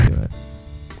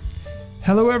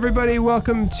Hello, everybody.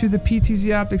 Welcome to the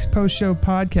PTZOptics post-show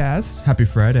podcast. Happy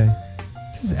Friday.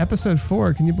 This is episode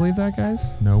 4. Can you believe that,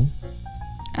 guys? No.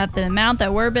 At the amount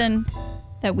that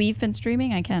we've been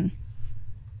streaming, I can.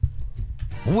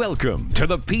 Welcome to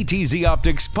the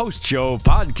PTZOptics post-show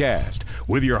podcast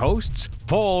with your hosts,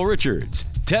 Paul Richards,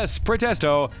 Tess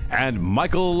Protesto, and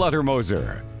Michael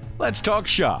Luttermoser. Let's talk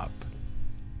shop.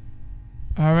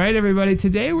 All right, everybody.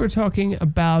 Today we're talking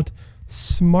about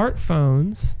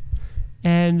smartphones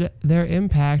and their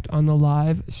impact on the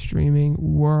live streaming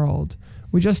world.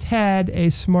 We just had a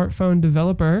smartphone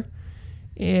developer,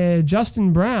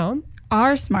 Justin Brown.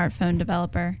 Our smartphone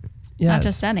developer, Yes. not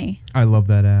just any. I love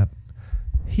that app.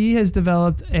 He has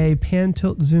developed a pan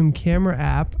tilt zoom camera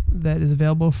app that is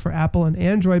available for Apple and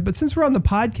Android. But since we're on the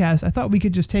podcast, I thought we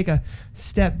could just take a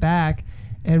step back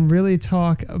and really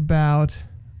talk about...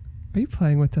 Are you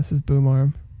playing with Tessa's boom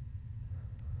arm?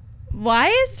 Why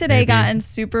is today Maybe. gotten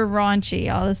super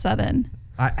raunchy all of a sudden?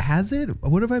 Has it?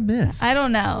 What have I missed? I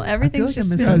don't know. Everything's like I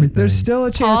just missed been everything. There's still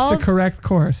a chance Paul's to correct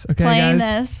course. Okay, playing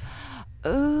guys?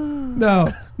 this. Ooh.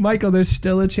 No, Michael, there's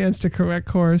still a chance to correct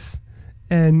course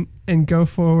and go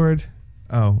forward.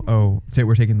 Oh. So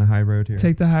we're taking the high road here.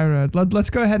 Take the high road. Let's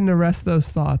go ahead and arrest those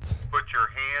thoughts. Put your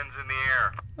hands in the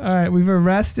air. All right, we've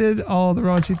arrested all the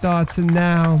raunchy thoughts, and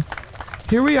now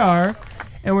here we are,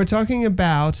 and we're talking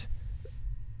about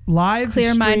live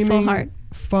Clear, mindful streaming heart.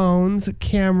 phones,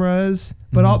 cameras,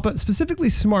 but specifically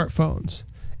smartphones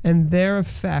and their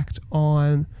effect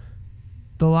on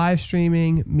the live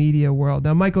streaming media world.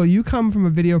 Now, Michael, you come from a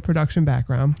video production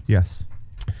background, Yes.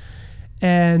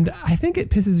 and I think it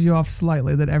pisses you off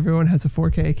slightly that everyone has a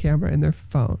 4K camera in their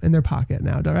phone, in their pocket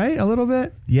now, right? A little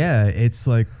bit? Yeah, it's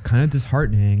like kind of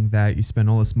disheartening that you spend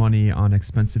all this money on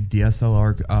expensive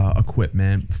DSLR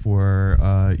equipment for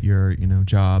your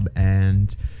job,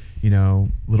 and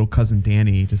little cousin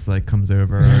Danny just like comes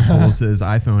over and pulls his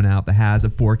iPhone out that has a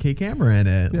 4K camera in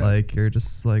it. Yeah. Like you're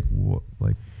just like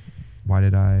why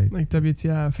did I? Like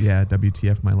WTF. Yeah,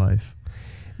 WTF my life.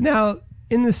 Now,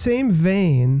 in the same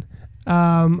vein,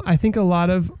 I think a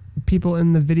lot of people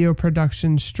in the video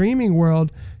production streaming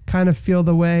world kind of feel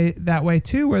that way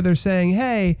too, where they're saying,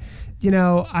 hey,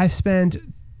 I spent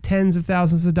tens of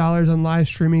thousands of dollars on live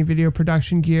streaming video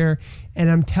production gear, and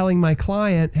I'm telling my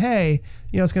client, hey,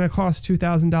 it's going to cost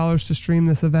 $2,000 to stream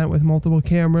this event with multiple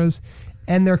cameras,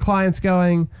 and their client's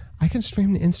going, I can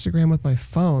stream to Instagram with my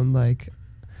phone. Like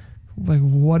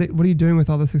what are you doing with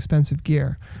all this expensive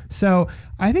gear? So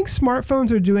I think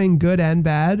smartphones are doing good and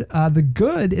bad. The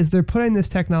good is they're putting this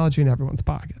technology in everyone's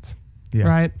pockets. Yeah.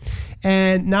 Right.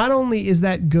 And not only is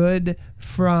that good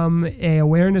from a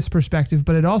awareness perspective,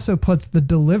 but it also puts the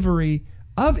delivery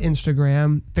of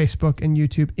Instagram, Facebook, and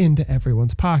YouTube into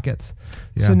everyone's pockets.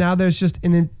 Yeah. So now there's just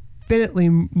an infinitely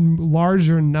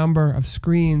larger number of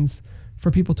screens for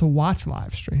people to watch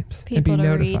live streams and be People to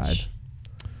notified. reach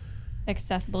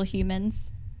accessible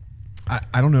humans.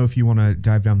 I don't know if you want to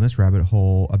dive down this rabbit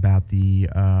hole about the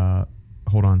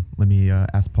hold on, let me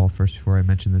ask Paul first before I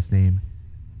mention this name.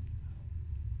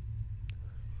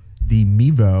 The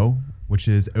Mevo, which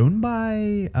is owned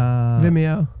by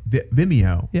Vimeo.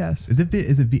 Vimeo. Yes. It's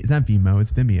not Vimeo,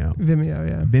 it's Vimeo. Vimeo,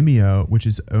 yeah. Vimeo, which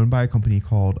is owned by a company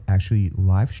called actually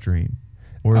Livestream.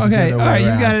 Or is Okay, it the all other right,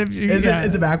 way you got around? it.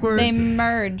 Is it backwards? They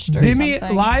merged or Vimeo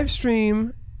something.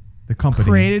 Livestream The company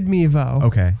created Mevo.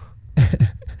 Okay.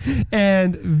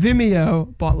 And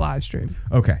Vimeo bought Livestream.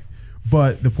 Okay.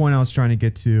 But the point I was trying to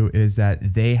get to is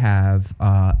that they have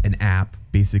an app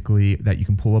basically that you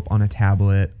can pull up on a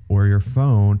tablet or your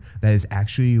phone that is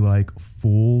actually like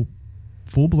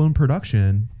full-blown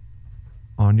production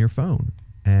on your phone.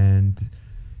 And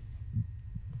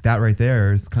that right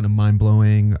there is kind of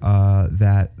mind-blowing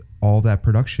that all that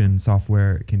production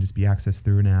software can just be accessed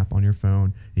through an app on your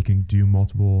phone. You can do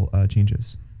multiple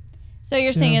changes. So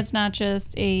you're saying Yeah. it's not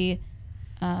just an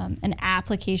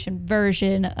application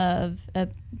version of a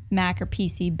Mac or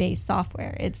PC based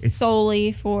software. It's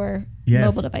solely for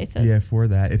mobile devices. Yeah, for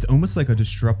that. It's almost like a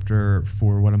disruptor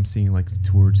for what I'm seeing like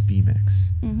towards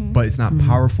vMix. Mm-hmm. But it's not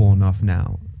powerful enough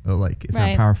now. It's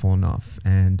Right. not powerful enough.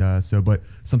 And but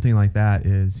something like that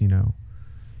is,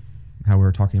 how we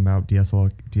were talking about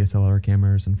DSLR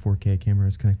cameras and 4K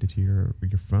cameras connected to your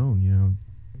phone,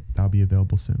 that'll be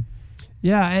available soon.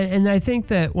 Yeah, and I think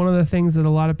that one of the things that a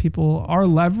lot of people are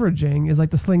leveraging is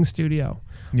like the Sling Studio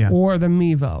or the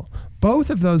Mevo. Both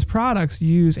of those products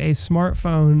use a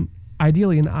smartphone,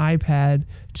 ideally an iPad,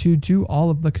 to do all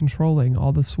of the controlling,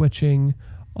 all the switching,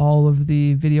 all of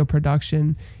the video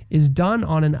production is done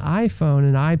on an iPhone,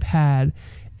 an iPad,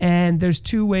 and there's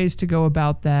two ways to go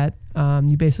about that.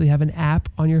 You basically have an app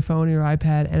on your phone or your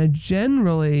iPad, and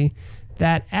generally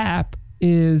that app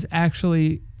is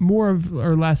actually more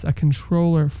or less a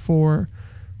controller for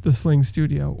the Sling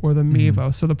Studio or the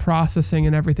Mevo. So the processing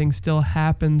and everything still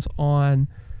happens on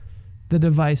the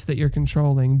device that you're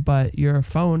controlling, but your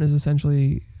phone is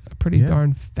essentially a pretty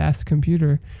darn fast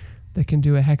computer that can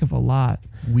do a heck of a lot.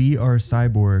 We are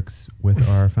cyborgs with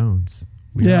our phones.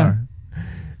 We are.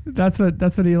 That's what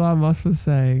Elon Musk was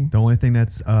saying. The only thing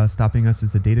that's stopping us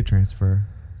is the data transfer.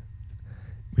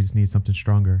 We just need something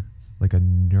stronger, like a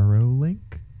Neuralink.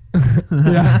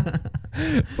 Yeah.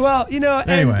 Well,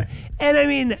 Anyway. and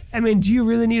I mean, do you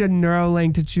really need a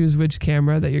Neuralink to choose which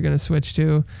camera that you're going to switch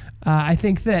to? I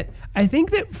think that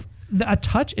a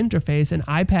touch interface, an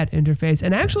iPad interface,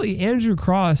 and actually Andrew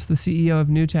Cross, the CEO of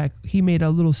NewTek, he made a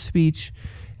little speech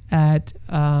at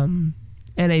NAB,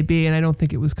 and I don't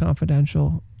think it was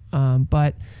confidential,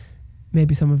 but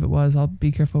maybe some of it was. I'll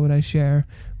be careful what I share.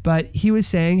 But he was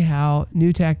saying how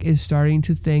NewTek is starting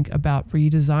to think about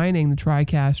redesigning the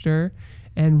TriCaster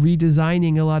and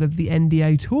redesigning a lot of the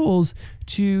NDI tools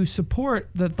to support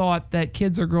the thought that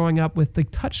kids are growing up with the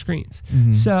touchscreens.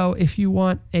 So if you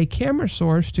want a camera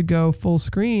source to go full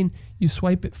screen, you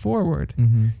swipe it forward,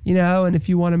 and if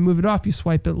you want to move it off, you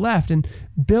swipe it left. And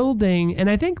building, and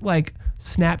I think like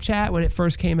Snapchat, when it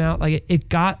first came out, like it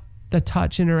got the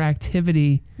touch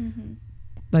interactivity,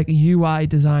 like UI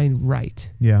design right.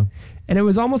 Yeah. And it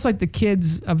was almost like the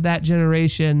kids of that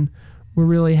generation were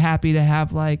really happy to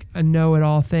have like a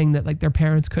know-it-all thing that like their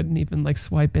parents couldn't even like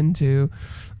swipe into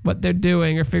what they're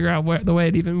doing or figure out the way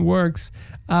it even works.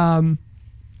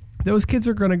 Those kids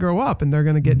are going to grow up and they're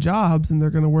going to get jobs and they're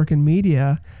going to work in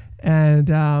media, and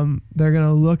they're going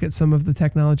to look at some of the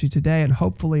technology today, and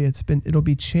hopefully it'll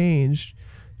be changed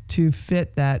to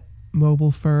fit that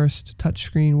mobile first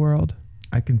touchscreen world.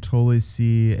 I can totally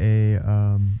see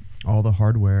all the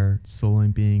hardware slowly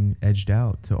being edged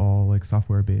out to all like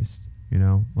software based.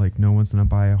 Like no one's gonna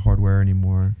buy a hardware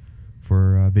anymore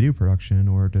for video production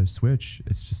or to switch.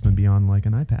 It's just gonna be on like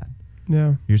an iPad.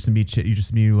 Yeah, you're just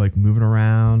gonna be like moving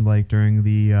around like during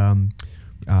the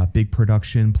big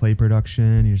production, play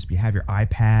production. You just have your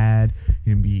iPad.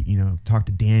 You're gonna be talk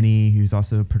to Danny, who's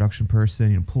also a production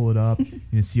person. Pull it up.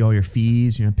 See all your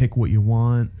feeds. Pick what you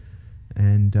want.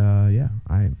 And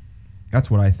that's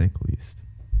what I think, at least.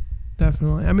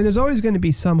 Definitely. I mean, there's always going to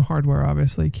be some hardware,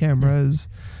 obviously, cameras.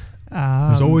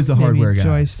 There's always the hardware guys.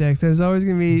 Joysticks. There's always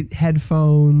going to be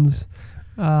headphones,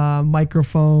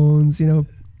 microphones.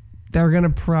 They're going to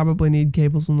probably need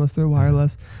cables unless they're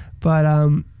wireless. But I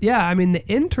mean, the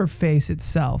interface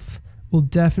itself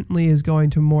definitely is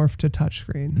going to morph to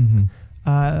touchscreen.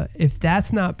 If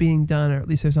that's not being done, or at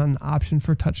least there's not an option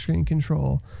for touchscreen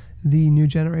control, the new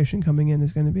generation coming in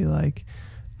is going to be like,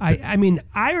 I mean,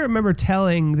 I remember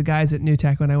telling the guys at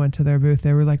NewTek when I went to their booth,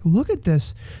 they were like, look at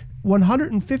this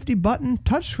 150 button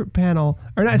touch panel,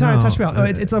 or not, it's not a touch panel.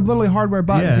 It's a literally hardware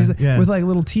buttons with like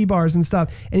little T-bars and stuff.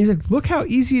 And he's like, look how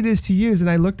easy it is to use. And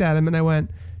I looked at him and I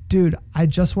went, dude, I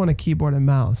just want a keyboard and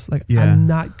mouse. Like, I'm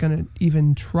not going to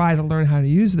even try to learn how to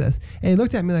use this. And he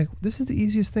looked at me like, this is the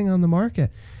easiest thing on the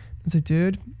market. I was like,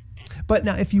 dude. But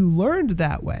now if you learned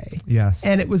that way,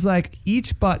 and it was like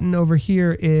each button over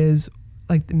here is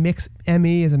like the mix,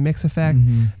 ME is a mix effect.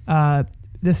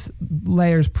 This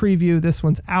layer's preview, this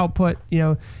one's output.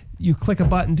 You click a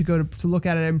button to look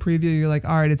at it in preview. You're like,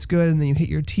 all right, it's good. And then you hit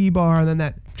your T-bar, and then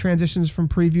that transitions from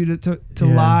preview to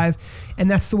live. And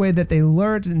that's the way that they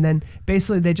learned. And then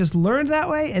basically they just learned that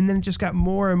way, and then it just got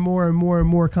more and more and more and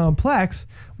more complex.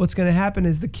 What's going to happen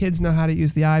is the kids know how to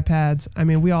use the iPads. I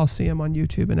mean, we all see them on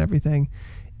YouTube and everything.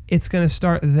 It's going to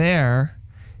start there,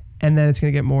 and then it's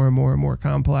going to get more and more and more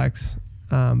complex.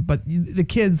 But the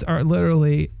kids are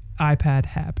literally iPad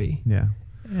happy. Yeah.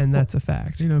 And that's a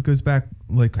fact. It goes back,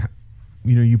 like,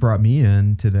 you brought me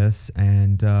into this,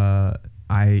 and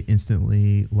I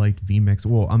instantly liked vMix.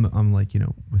 Well, I'm like,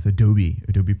 with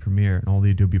Adobe Premiere and all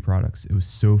the Adobe products, it was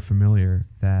so familiar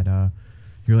that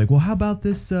you're like, well, how about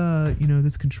this,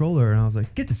 this controller? And I was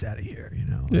like, get this out of here,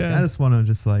 Like, I just want to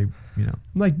just like, I'm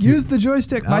like, use the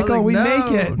joystick, Michael. Like, we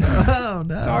make it. No,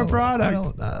 it's our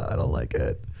product. I don't like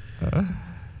it.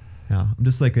 Yeah, I'm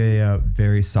just like a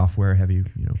very software heavy,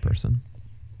 person.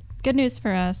 Good news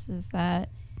for us is that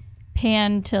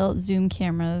pan, tilt, zoom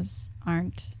cameras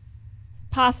aren't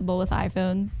possible with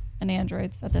iPhones and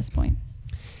Androids at this point.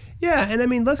 Yeah, and I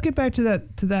mean, let's get back to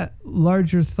that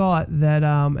larger thought that,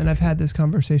 and I've had this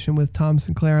conversation with Tom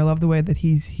Sinclair. I love the way that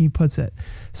he puts it.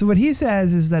 So what he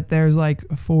says is that there's like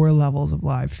 4 levels of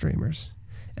live streamers.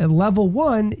 And level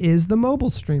 1 is the mobile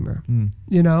streamer.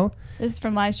 You know? This is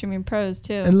from Live Streaming Pros,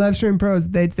 too. And Live Streaming Pros,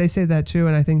 they say that too,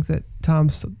 and I think that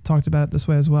Tom's talked about it this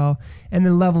way as well. And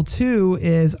then level 2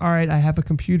 is, all right, I have a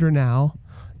computer now.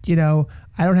 You know,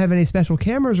 I don't have any special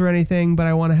cameras or anything, but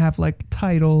I want to have like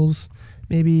titles,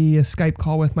 maybe a Skype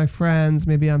call with my friends,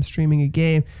 maybe I'm streaming a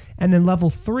game. And then level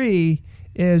 3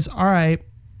 is, all right,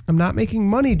 I'm not making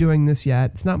money doing this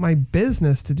yet. It's not my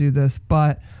business to do this,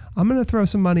 but I'm going to throw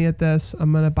some money at this.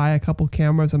 I'm going to buy a couple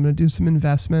cameras. I'm going to do some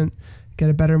investment, get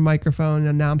a better microphone.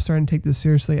 And now I'm starting to take this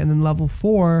seriously. And then level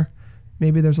 4,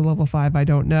 maybe there's a level 5, I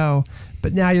don't know.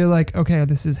 But now you're like, okay,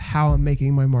 this is how I'm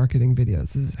making my marketing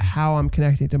videos. This is how I'm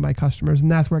connecting to my customers.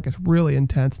 And that's where it gets really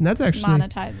intense. And that's actually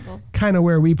monetizable. Kind of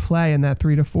where we play in that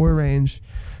 3 to 4 range.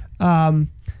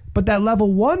 But that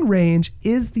level 1 range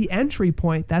is the entry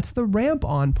point. That's the ramp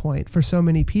on point for so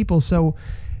many people. So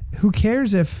who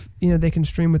cares if, you know, they can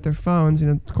stream with their phones? You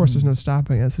know, of course, there's no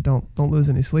stopping it, so don't lose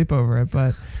any sleep over it.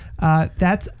 But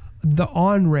that's the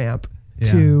on ramp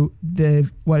to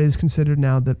the what is considered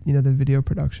now the the video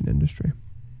production industry.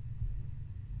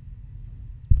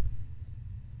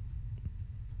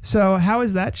 So how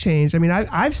has that changed? I mean,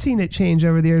 I've seen it change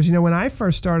over the years. You know, when I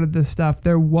first started this stuff,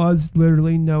 there was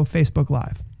literally no Facebook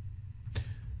Live.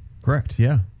 Correct.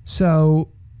 Yeah. So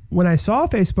when I saw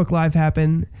Facebook Live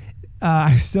happen,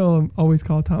 I still always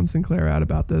call Tom Sinclair out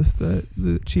about this,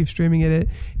 the chief streaming idiot.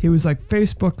 He was like,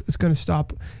 Facebook is going to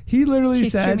stop. He literally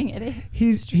chief said, streaming idiot.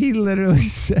 He literally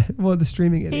said, well, the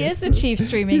streaming idiot. He is the chief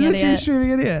streaming idiot. He's the chief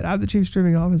streaming idiot. I'm the chief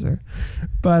streaming officer.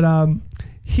 But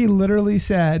he literally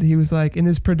said, he was like, in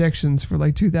his predictions for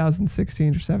like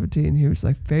 2016 or 17, he was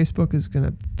like, Facebook is going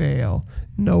to fail.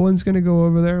 No one's going to go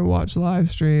over there and watch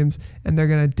live streams, and they're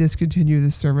going to discontinue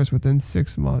this service within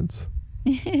 6 months.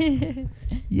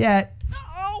 Yet,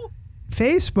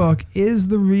 Facebook is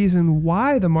the reason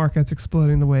why the market's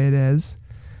exploding the way it is.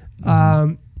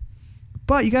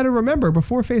 But you got to remember,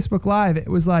 before Facebook Live, it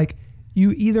was like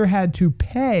you either had to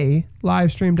pay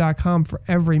livestream.com for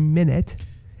every minute,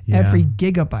 every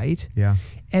gigabyte,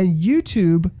 and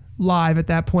YouTube Live at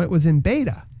that point was in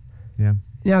beta. Yeah.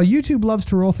 Now YouTube loves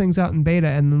to roll things out in beta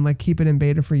and then like keep it in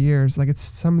beta for years. Like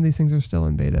some of these things are still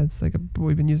in beta. It's like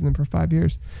we've been using them for 5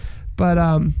 years. But,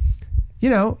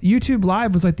 YouTube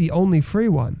Live was like the only free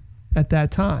one at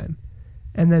that time.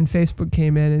 And then Facebook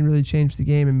came in and really changed the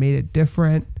game and made it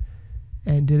different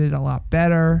and did it a lot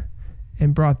better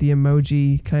and brought the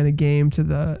emoji kind of game to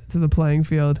the playing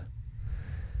field.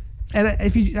 And I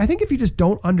think if you just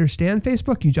don't understand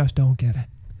Facebook, you just don't get it.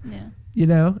 Yeah. You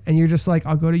know, and you're just like,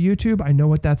 I'll go to YouTube. I know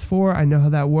what that's for. I know how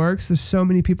that works. There's so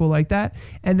many people like that.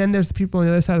 And then there's the people on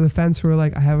the other side of the fence who are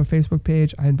like, I have a Facebook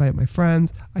page. I invite my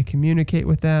friends. I communicate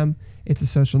with them. It's a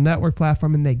social network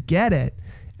platform, and they get it.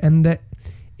 And that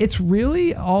it's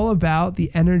really all about the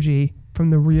energy from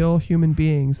the real human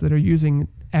beings that are using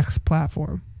X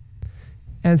platform.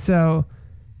 And so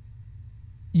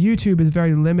YouTube is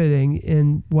very limiting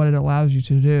in what it allows you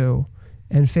to do.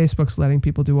 And Facebook's letting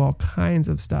people do all kinds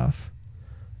of stuff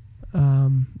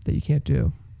that you can't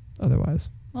do otherwise.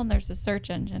 Well, there's a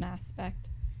search engine aspect.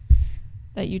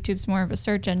 That YouTube's more of a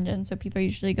search engine, so people are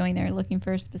usually going there looking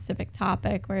for a specific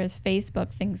topic, whereas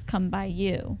Facebook, things come by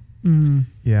you.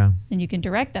 Yeah. And you can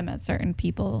direct them at certain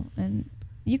people, and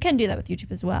you can do that with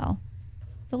YouTube as well.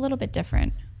 It's a little bit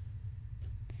different.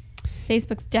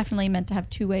 Facebook's definitely meant to have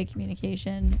two-way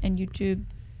communication, and YouTube,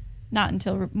 not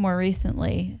until more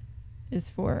recently,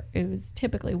 it was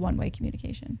typically one-way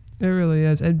communication. It really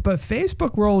is. But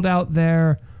Facebook rolled out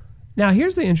their... Now,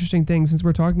 here's the interesting thing, since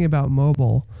we're talking about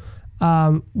mobile.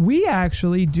 We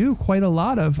actually do quite a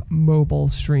lot of mobile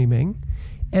streaming,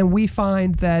 and we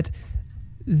find that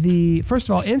first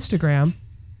of all, Instagram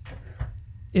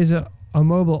is a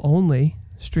mobile-only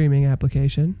streaming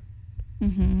application,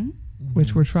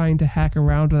 which we're trying to hack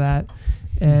around that,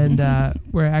 and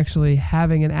we're actually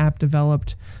having an app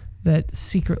developed that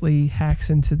secretly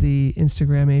hacks into the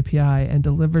Instagram API and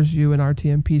delivers you an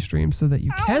RTMP stream so that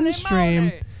you can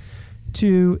stream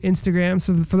to Instagram.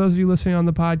 So for those of you listening on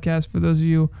the podcast, for those of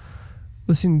you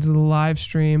listening to the live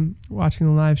stream, watching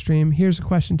the live stream, here's a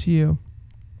question to you.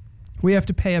 We have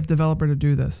to pay a developer to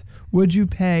do this. Would you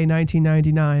pay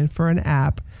 $19.99 for an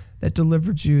app that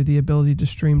delivers you the ability to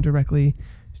stream directly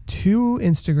to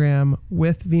Instagram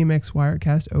with vMix,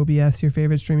 Wirecast, OBS, your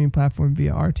favorite streaming platform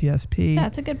via RTSP?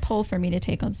 That's a good poll for me to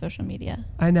take on social media.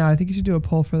 I know. I think you should do a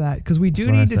poll for that because we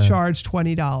do need to charge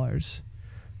 $20.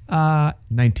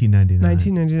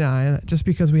 $19.99 just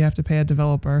because we have to pay a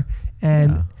developer.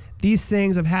 And these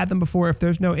things, I've had them before. If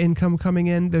there's no income coming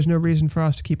in, there's no reason for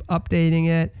us to keep updating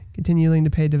it, continuing to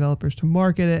pay developers to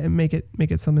market it and make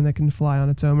it something that can fly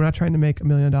on its own. We're not trying to make $1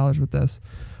 million with this,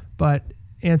 but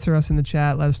answer us in the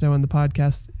chat. Let us know in the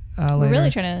podcast later. We're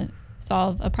really trying to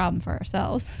solve a problem for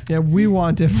ourselves. Yeah, we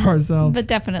want it for ourselves. But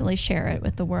definitely share it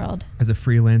with the world. As a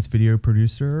freelance video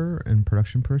producer and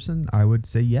production person, I would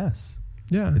say yes.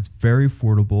 Yeah. It's very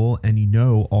affordable, and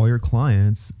all your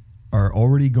clients are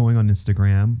already going on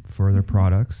Instagram for their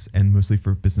products and mostly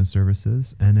for business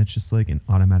services, and it's just like an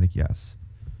automatic yes.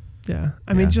 Yeah.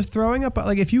 I mean, just throwing up,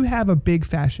 like if you have a big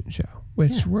fashion show,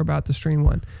 which we're about to stream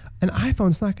one, an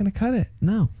iPhone's not going to cut it.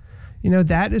 No.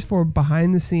 That is for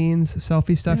behind the scenes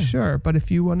selfie stuff, sure. But if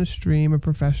you want to stream a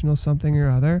professional something or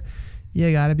other,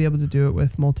 you got to be able to do it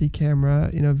with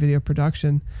multi-camera, video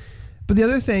production. But the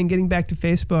other thing, getting back to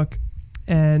Facebook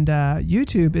and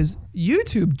YouTube, is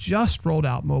YouTube just rolled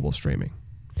out mobile streaming.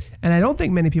 And I don't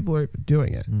think many people are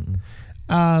doing it.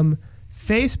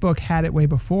 Facebook had it way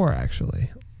before,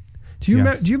 actually. Do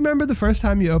you remember the first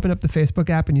time you opened up the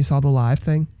Facebook app and you saw the live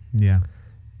thing? Yeah.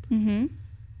 Mm-hmm.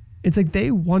 It's like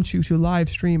they want you to live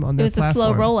stream on their platform. It was a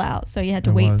slow rollout, so you had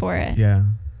to wait for it. Yeah.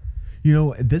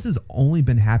 This has only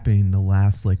been happening the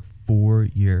last 4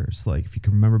 years. Like if you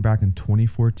can remember back in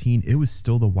 2014, it was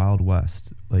still the Wild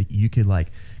West. Like you could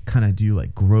kind of do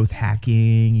growth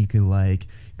hacking. You could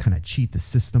kind of cheat the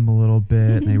system a little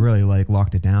bit. And they really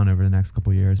locked it down over the next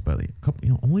couple of years. But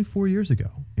only 4 years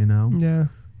ago, Yeah.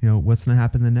 What's going to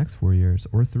happen in the next 4 years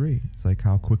or 3? It's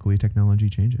how quickly technology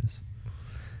changes.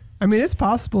 I mean, it's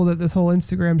possible that this whole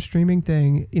Instagram streaming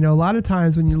thing, a lot of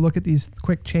times when you look at these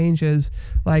quick changes,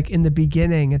 in the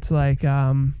beginning, it's whoa.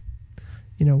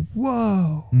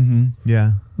 Mm-hmm.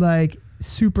 Yeah.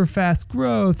 Super fast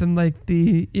growth. And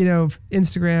the,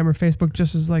 Instagram or Facebook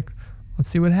just is let's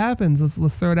see what happens.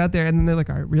 Let's throw it out there. And then they're all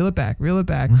right, reel it back.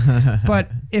 But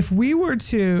if we were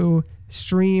to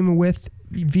stream with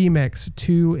vMix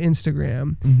to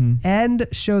Instagram and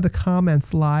show the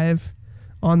comments live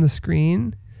on the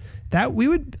screen, that we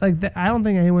would I don't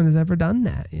think anyone has ever done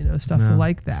that, stuff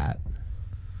like that.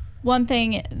 One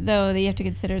thing though that you have to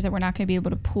consider is that we're not going to be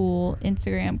able to pull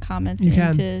Instagram comments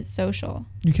into social.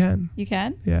 You can. You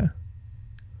can? Yeah.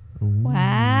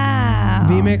 Wow.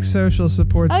 vMix Social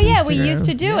supports yeah, Instagram. we used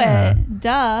to do it.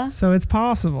 Duh. So it's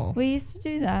possible. We used to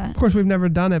do that. Of course, we've never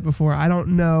done it before. I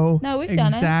don't know. No, we've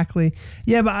done it. Exactly.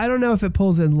 Yeah, but I don't know if it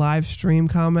pulls in live stream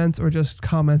comments or just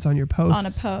comments on your posts. On a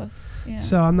post. Yeah.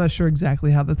 So I'm not sure exactly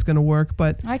how that's going to work,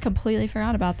 but I completely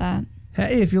forgot about that.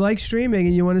 Hey, if you like streaming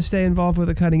and you want to stay involved with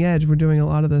the cutting edge, we're doing a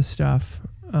lot of this stuff.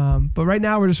 But right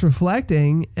now we're just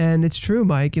reflecting, and it's true,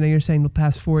 Mike. You're saying the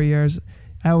past 4 years.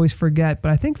 I always forget, but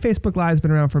I think Facebook Live's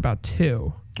been around for about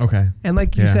 2. Okay. And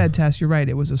like you said, Tess, you're right.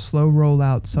 It was a slow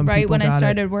rollout. Some right people when got I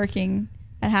started working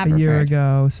at Haverford. a year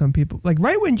ago. Some people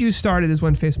right when you started is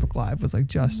when Facebook Live was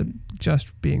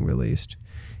just being released,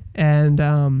 and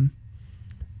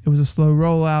it was a slow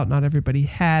rollout. Not everybody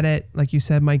had it. Like you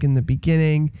said, Mike, in the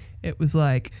beginning, it was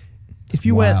if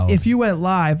you went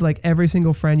live, every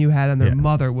single friend you had and their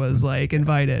mother was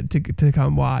invited to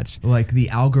come watch. The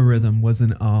algorithm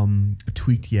wasn't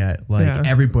tweaked yet.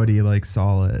 Everybody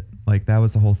saw it. That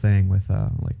was the whole thing with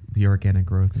the organic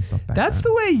growth and stuff back That's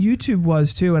then. the way YouTube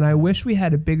was too, and I wish we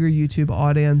had a bigger YouTube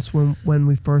audience when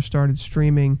we first started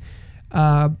streaming.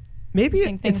 Maybe you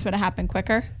think things would have happened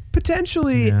quicker.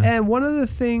 Potentially, and one of the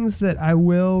things that I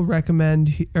will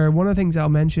recommend, or one of the things I'll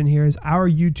mention here, is our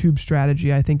YouTube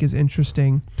strategy. I think is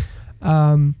interesting.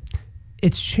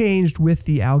 It's changed with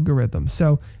the algorithm.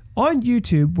 So on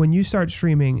YouTube, when you start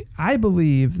streaming, I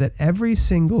believe that every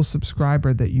single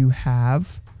subscriber that you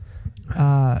have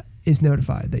is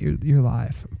notified that you're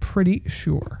live. I'm pretty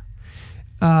sure.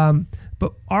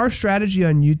 But our strategy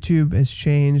on YouTube has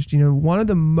changed. One of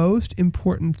the most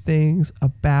important things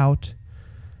about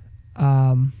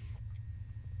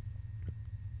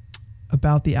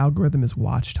the algorithm is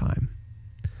watch time.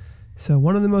 So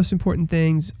one of the most important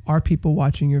things are people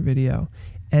watching your video,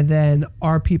 and then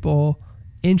are people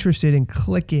interested in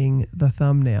clicking the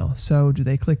thumbnail. So do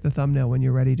they click the thumbnail when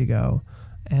you're ready to go?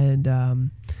 And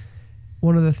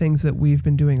one of the things that we've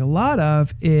been doing a lot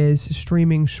of is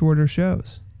streaming shorter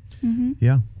shows. Mm-hmm.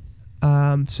 Yeah.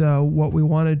 So what we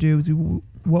want to do,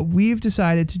 what we've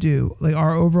decided to do,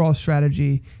 our overall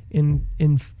strategy in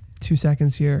 2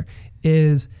 seconds here,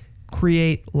 is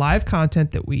create live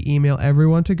content that we email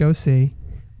everyone to go see.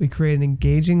 We create an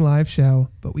engaging live show,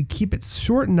 but we keep it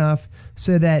short enough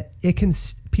so that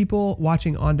people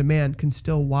watching on demand can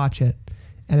still watch it.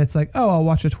 And it's I'll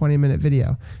watch a 20-minute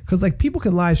video. Because people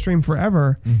can live stream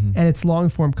forever, and it's long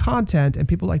form content, and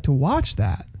people like to watch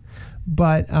that.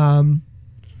 But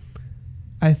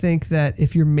I think that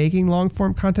if you're making long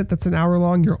form content that's an hour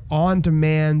long, your on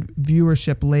demand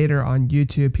viewership later on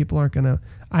YouTube, people aren't going to,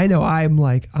 I know I'm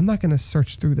not going to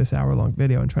search through this hour long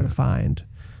video and try to find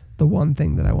the one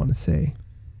thing that I want to see.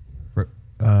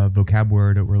 Vocab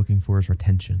word that we're looking for is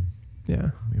retention. Yeah.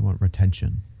 We want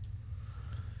retention.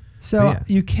 So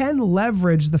you can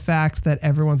leverage the fact that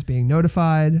everyone's being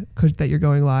notified that you're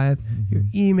going live. Mm-hmm. You're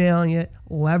emailing it,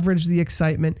 leverage the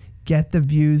excitement, get the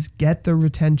views, get the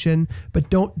retention, but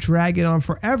don't drag it on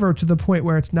forever to the point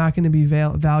where it's not going to be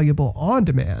valuable on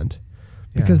demand,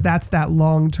 because that's that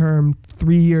long-term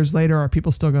 3 years later, are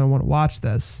people still going to want to watch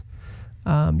this?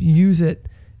 Use it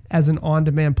as an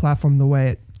on-demand platform the way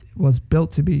it was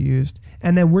built to be used.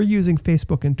 And then we're using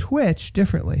Facebook and Twitch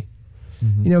differently.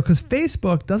 Mm-hmm. Because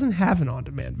Facebook doesn't have an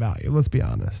on-demand value, let's be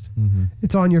honest. Mm-hmm.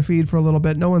 It's on your feed for a little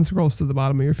bit. No one scrolls to the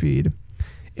bottom of your feed.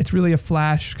 It's really a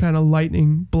flash kind of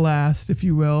lightning blast, if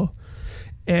you will.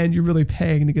 And you're really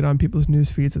paying to get on people's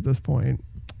news feeds at this point.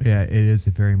 Yeah, it is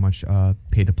a very much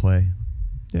pay-to-play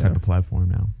type of platform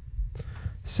now.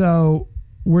 So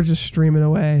we're just streaming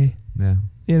away. Yeah.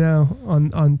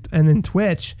 On and then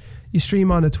Twitch, you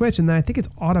stream onto Twitch, and then I think it's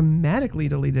automatically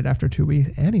deleted after 2 weeks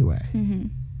anyway. Mm-hmm.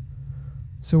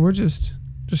 So we're just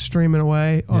streaming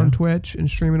away on Twitch and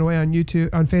streaming away on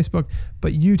YouTube, on Facebook,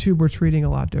 but YouTube we're treating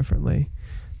a lot differently,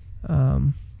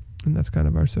 and that's kind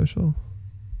of our social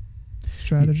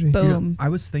strategy. Boom. I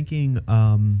was thinking,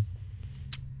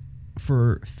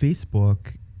 for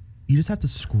Facebook, you just have to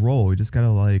scroll. You just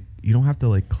gotta you don't have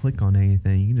to click on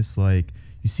anything. You can just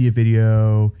you see a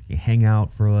video, you hang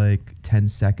out for 10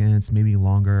 seconds, maybe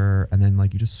longer, and then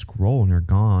you just scroll and you're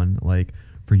gone.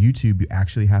 For YouTube, you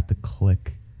actually have to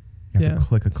click. You have to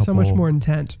click a couple. So much more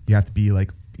intent. You have to be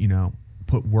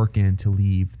put work in to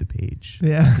leave the page.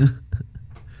 Yeah.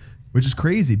 Which is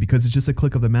crazy because it's just a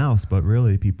click of the mouse, but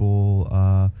really people,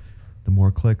 the more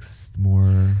clicks, the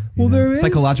more there is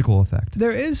psychological effect.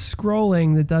 There is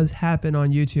scrolling that does happen on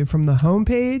YouTube from the home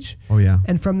page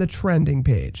and from the trending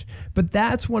page. But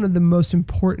that's one of the most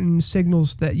important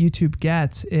signals that YouTube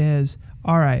gets is,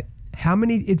 all right,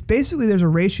 it's basically there's a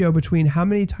ratio between how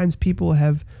many times people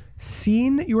have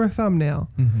seen your thumbnail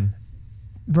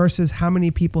versus how many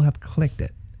people have clicked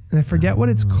it. And I forget what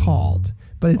it's called,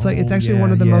 but it's it's actually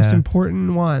one of the most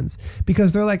important ones,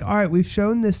 because they're all right, we've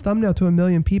shown this thumbnail to 1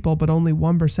 million people, but only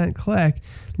 1% click.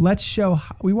 Let's show,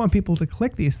 we want people to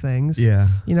click these things. Yeah.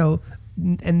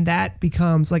 And that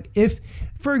becomes if,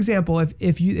 for example,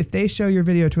 if they show your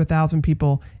video to 1,000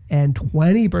 people and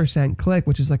 20% click,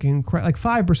 which is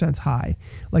 5%'s high,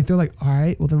 they're all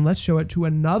right, well then let's show it to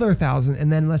another 1,000,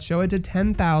 and then let's show it to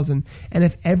 10,000. And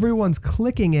if everyone's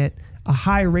clicking it a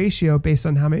high ratio based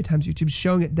on how many times YouTube's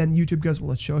showing it, then YouTube goes, well,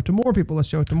 let's show it to more people,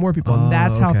 and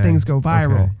that's how things go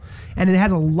viral. Okay. And it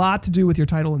has a lot to do with your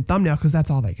title and thumbnail, because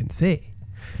that's all they can see.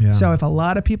 Yeah. So if a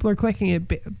lot of people are clicking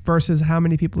it versus how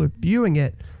many people are viewing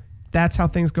it, that's how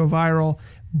things go viral.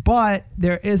 But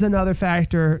there is another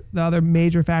factor. The other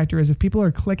major factor is if people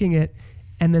are clicking it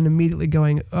and then immediately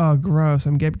going, oh, gross,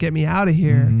 get me out of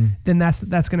here, then that's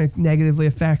going to negatively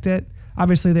affect it.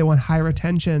 Obviously, they want high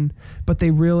retention, but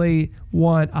they really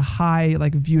want a high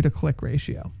view to click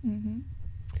ratio. Mm-hmm.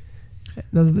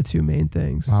 Those are the two main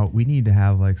things. Wow, we need to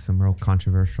have some real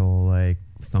controversial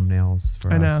thumbnails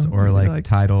for us, or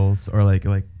titles,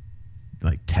 or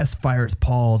Tess fires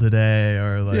Paul today,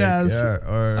 or yes,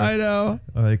 or I know,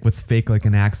 or what's fake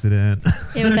an accident.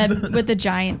 Yeah, with the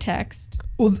giant text.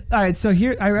 Well, all right. So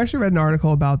here, I actually read an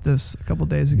article about this a couple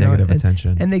days ago. Negative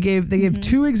attention, and they gave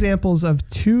two examples of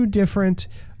two different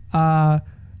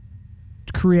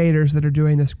creators that are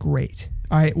doing this great.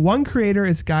 All right, one creator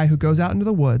is a guy who goes out into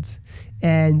the woods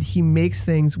and he makes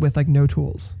things with no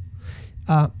tools.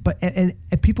 But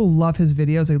people love his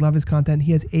videos. They love his content.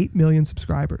 He has 8 million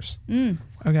subscribers.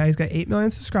 Okay, he's got 8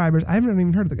 million subscribers. I haven't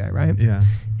even heard of the guy, right? Yeah.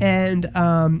 And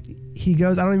he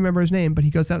goes, I don't even remember his name, but he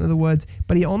goes out into the woods,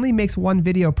 but he only makes one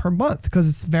video per month because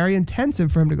it's very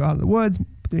intensive for him to go out in the woods,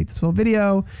 make this full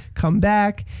video, come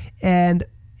back. And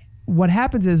what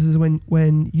happens is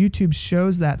when YouTube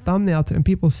shows that thumbnail and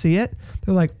people see it,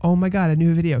 they're like, oh my God, a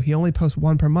new video. He only posts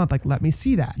one per month. Let me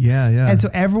see that. Yeah, yeah. And so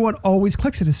everyone always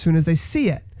clicks it as soon as they see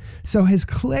it. So his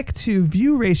click to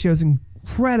view ratio is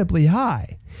incredibly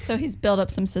high. So he's built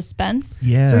up some suspense.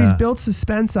 Yeah. So he's built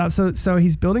suspense up. So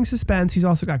he's building suspense. He's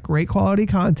also got great quality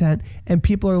content, and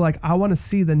people are like, I want to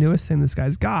see the newest thing this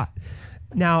guy's got.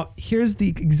 Now, here's the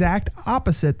exact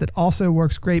opposite that also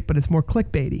works great, but it's more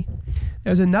clickbaity.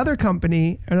 There's another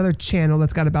company, another channel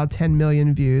that's got about 10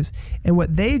 million views. And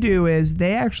what they do is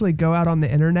they actually go out on the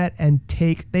internet and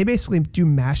they basically do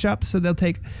mashups. So they'll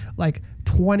take 20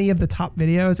 20 of the top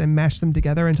videos and mash them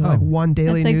together into like one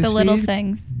daily It's like news the little feed.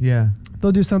 things. Yeah.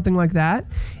 They'll do something like that,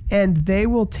 and they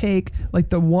will take like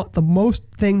the most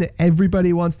thing that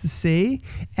everybody wants to see,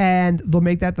 and they'll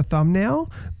make that the thumbnail,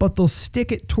 but they'll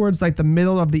stick it towards like the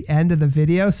middle of the end of the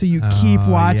video, so you keep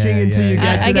watching until you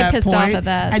get to I that get pissed point, off at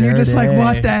that. and you're just like,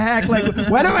 what the heck? Like,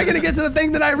 when am I going to get to the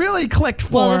thing that I really clicked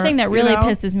for? Well, the thing that really you know?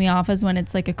 pisses me off is when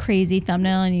it's like a crazy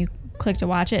thumbnail and you click to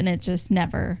watch it and it just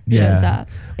never shows up.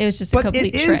 It was just a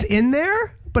complete trick. But it is in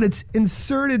there, but it's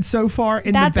inserted so far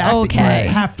in That's the back okay. that you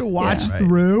have to watch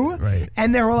through. Right.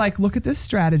 And they were like, look at this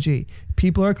strategy.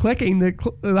 People are clicking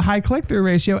the high click-through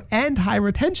ratio and high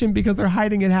retention because they're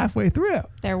hiding it halfway through.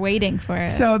 They're waiting for it.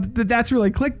 So that's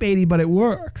really clickbaity, but it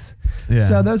works. Yeah.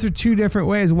 So those are two different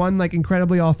ways. One like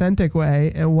incredibly authentic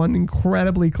way and one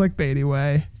incredibly clickbaity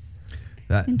way.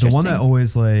 The one that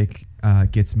always like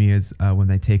gets me is when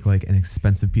they take like an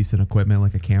expensive piece of equipment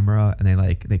like a camera and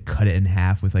they cut it in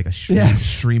half with like a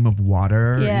stream of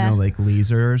water, you know, like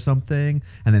laser or something,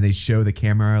 and then they show the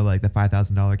camera, like the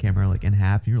 $5,000 camera, like in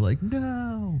half, and you're like,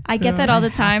 no. I get that all the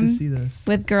time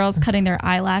with girls cutting their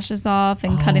eyelashes off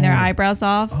and cutting their eyebrows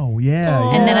off. Oh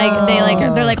yeah. And then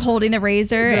they're like holding the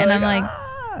razor, and I'm like,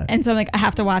 and so I'm like, I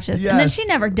have to watch this. And then she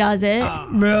never does it.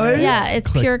 Really? Yeah, it's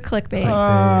pure clickbait.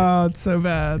 Oh, it's so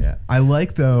bad. Yeah. I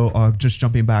like though, just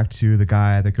jumping back to the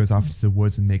guy that goes off into the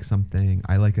woods and makes something.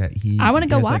 I like that I want to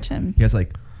go has, watch like, him. He has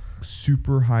like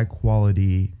super high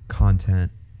quality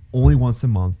content only once a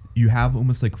month. You have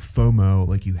almost like FOMO,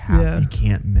 like you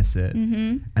can't miss it.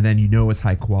 Mm-hmm. And then you know it's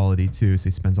high quality too, so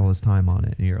he spends all his time on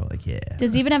it, and you're like, yeah.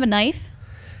 Does he even have a knife?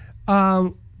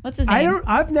 What's his name?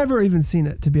 I've never even seen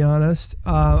it, to be honest.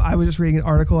 I was just reading an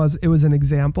article as it was an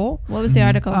example. What was the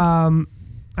article?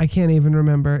 I can't even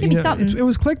remember. Give me something. It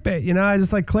was clickbait. You know, I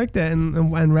just like clicked it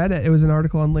and read it. It was an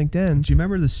article on LinkedIn. Do you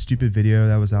remember the stupid video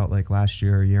that was out like last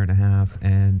year, a year and a half,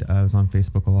 and it was on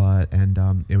Facebook a lot,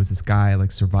 and it was this guy,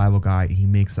 like survival guy. He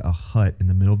makes a hut in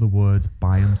the middle of the woods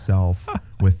by himself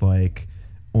with like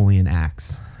only an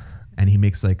axe. And he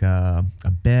makes like a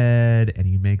bed, and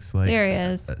he makes like there he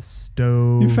is. A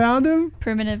stove. You found him?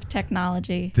 Primitive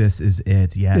technology. This is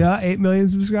it. Yes. Yeah, 8 million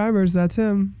subscribers. That's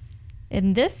him.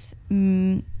 In this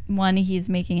one, he's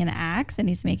making an axe and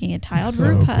he's making a tiled so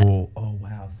roof hut. Cool. Oh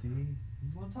wow! See, this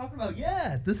is what I'm talking about.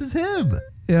 Yeah, this is him.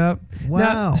 Yep. Wow.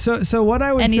 Now, so what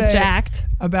I would and say he's jacked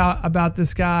about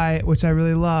this guy, which I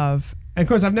really love. And of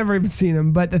course, I've never even seen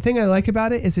him, but the thing I like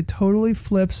about it is it totally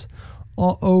flips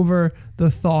all over the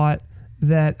thought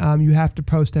that you have to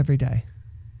post every day.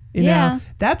 You know,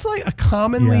 that's like a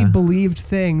commonly believed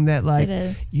thing that like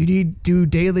you need to do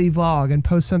daily vlog and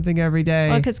post something every day.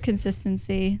 Well, because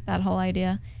consistency, that whole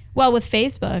idea. Well, with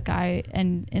Facebook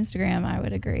and Instagram, I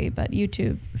would agree, but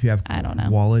YouTube, if you have I don't know.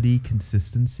 Quality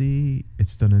consistency,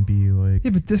 it's gonna be like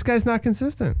but this guy's not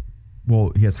consistent.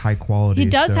 Well, he has high quality. He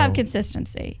does have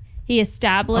consistency. He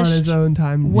established on his own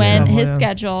time when his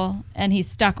schedule, and he's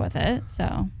stuck with it.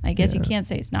 So I guess you can't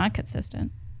say he's not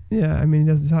consistent. Yeah, I mean,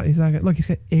 he's not. Look, he's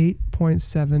got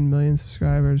 8.7 million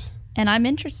subscribers. And I'm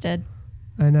interested.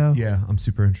 I know. Yeah, I'm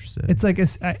super interested. It's like,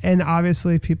 and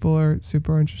obviously people are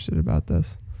super interested about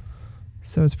this,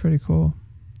 so it's pretty cool.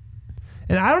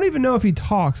 And I don't even know if he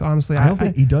talks. Honestly, I don't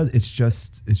think he does. It's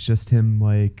just him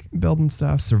like building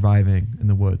stuff, surviving in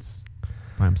the woods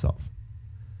by himself.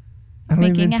 I don't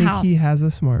making even a think house. he has a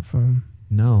smartphone.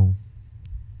 No.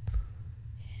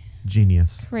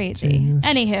 Genius. Crazy. Genius.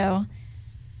 Anywho,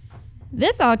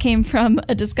 this all came from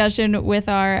a discussion with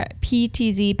our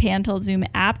PTZ Pan-Tilt Zoom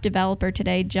app developer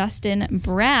today, Justin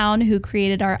Brown, who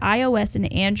created our iOS and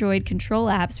Android control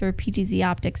apps for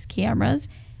PTZOptics cameras.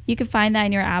 You can find that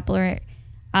in your Apple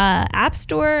App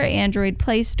Store, Android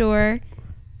Play Store,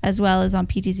 as well as on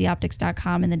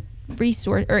PTZOptics.com in the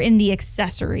resource or in the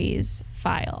accessories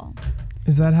file.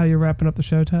 Is that how you're wrapping up the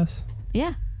show, Tess?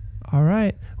 Yeah. All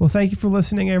right. Well, thank you for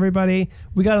listening, everybody.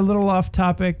 We got a little off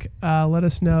topic. Let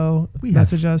us know.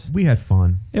 Message us. We had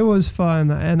fun. It was fun.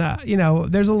 And,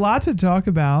 there's a lot to talk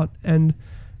about, and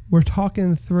we're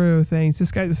talking through things.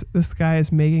 This guy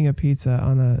is making a pizza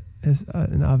on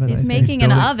an oven. He's making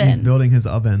an oven. He's building his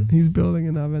oven. He's building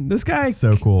an oven. This guy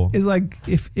so cool. Is like,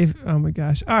 if oh my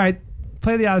gosh. All right.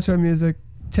 Play the outro music.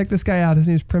 Check this guy out. His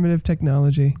name's Primitive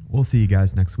Technology. We'll see you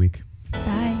guys next week.